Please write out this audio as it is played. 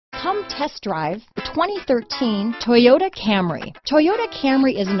Come test drive the 2013 Toyota Camry. Toyota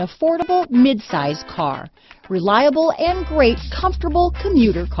Camry is an affordable mid-size car, reliable and great comfortable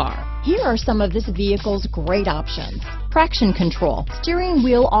commuter car. Here are some of this vehicle's great options: traction control, steering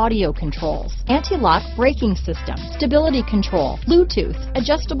wheel audio controls, anti-lock braking system, stability control, Bluetooth,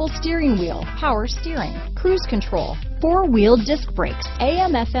 adjustable steering wheel, power steering, cruise control, four-wheel disc brakes,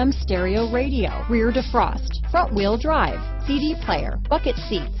 AM/FM stereo radio, rear defrost, front-wheel drive, CD player, bucket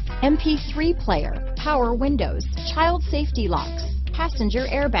seats, MP3 player, power windows, child safety locks, passenger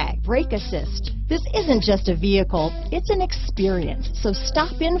airbag, brake assist. This isn't just a vehicle, it's an experience. So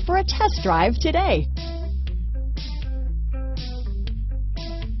stop in for a test drive today.